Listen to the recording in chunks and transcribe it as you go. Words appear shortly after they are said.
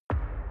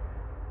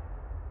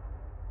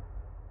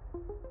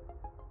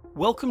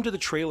Welcome to the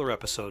trailer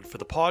episode for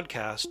the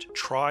podcast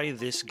Try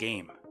This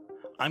Game.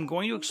 I'm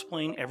going to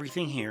explain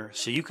everything here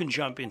so you can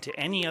jump into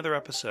any other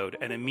episode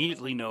and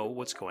immediately know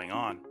what's going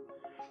on.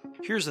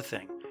 Here's the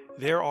thing,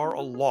 there are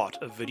a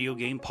lot of video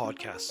game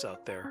podcasts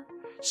out there.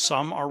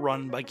 Some are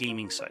run by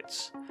gaming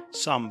sites,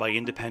 some by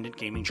independent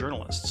gaming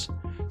journalists.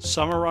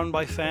 Some are run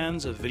by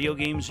fans of video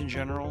games in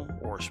general,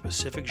 or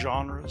specific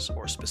genres,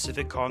 or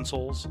specific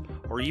consoles,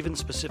 or even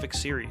specific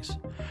series.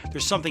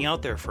 There's something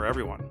out there for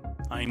everyone.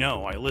 I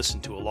know, I listen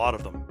to a lot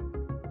of them.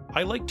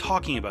 I like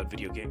talking about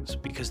video games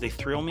because they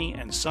thrill me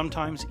and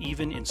sometimes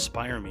even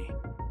inspire me.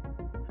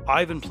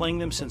 I've been playing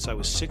them since I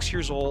was 6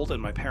 years old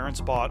and my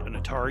parents bought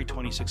an Atari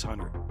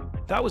 2600.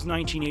 That was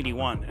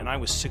 1981 and I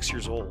was 6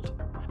 years old.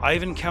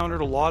 I've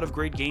encountered a lot of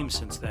great games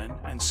since then,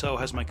 and so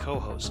has my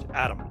co-host,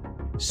 Adam.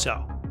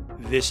 So,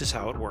 this is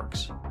how it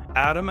works.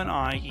 Adam and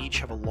I each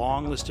have a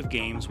long list of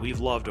games we've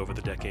loved over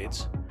the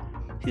decades.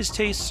 His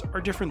tastes are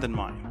different than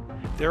mine.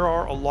 There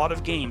are a lot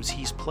of games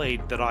he's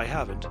played that I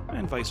haven't,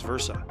 and vice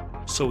versa.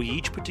 So we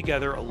each put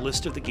together a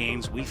list of the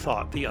games we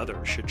thought the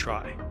other should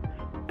try.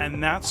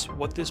 And that's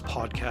what this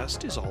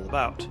podcast is all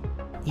about.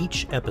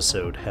 Each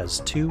episode has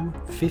two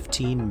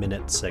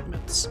 15-minute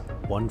segments,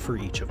 one for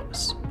each of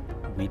us.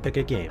 We pick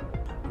a game.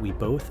 We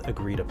both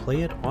agree to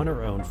play it on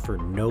our own for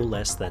no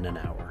less than an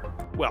hour.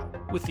 Well,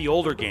 with the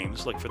older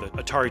games, like for the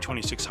Atari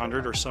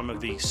 2600 or some of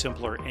the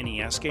simpler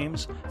NES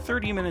games,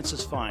 30 minutes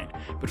is fine,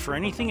 but for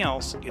anything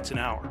else, it's an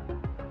hour.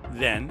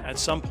 Then, at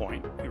some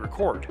point, we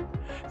record.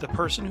 The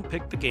person who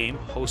picked the game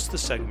hosts the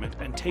segment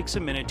and takes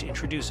a minute to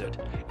introduce it,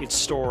 its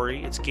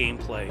story, its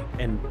gameplay.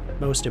 And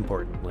most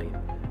importantly,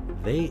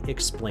 they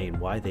explain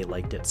why they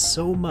liked it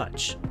so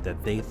much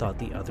that they thought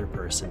the other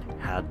person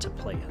had to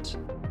play it.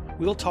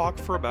 We'll talk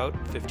for about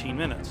 15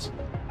 minutes.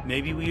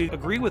 Maybe we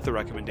agree with the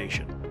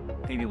recommendation.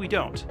 Maybe we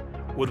don't.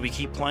 Would we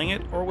keep playing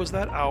it, or was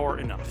that hour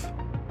enough?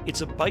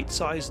 It's a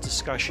bite-sized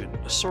discussion,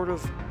 a sort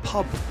of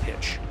pub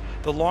pitch.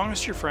 The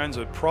longest your friends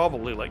would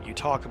probably let you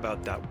talk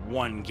about that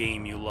one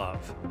game you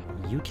love.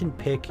 You can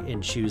pick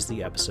and choose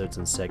the episodes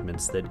and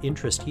segments that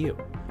interest you.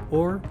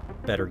 Or,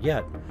 better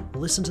yet,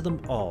 listen to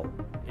them all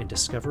and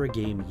discover a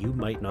game you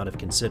might not have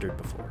considered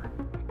before.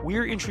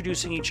 We're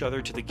introducing each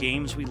other to the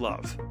games we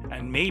love,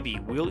 and maybe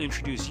we'll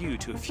introduce you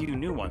to a few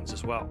new ones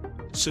as well.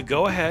 So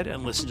go ahead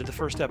and listen to the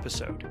first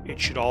episode. It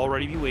should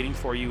already be waiting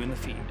for you in the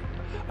feed.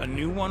 A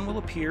new one will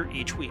appear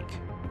each week.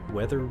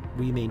 Whether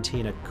we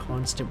maintain a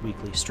constant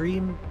weekly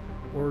stream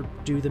or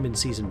do them in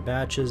season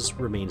batches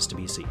remains to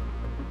be seen.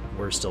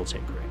 We're still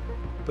tinkering.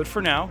 But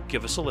for now,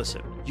 give us a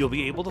listen. You'll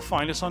be able to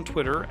find us on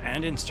Twitter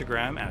and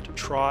Instagram at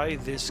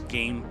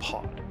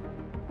TryThisGamePod.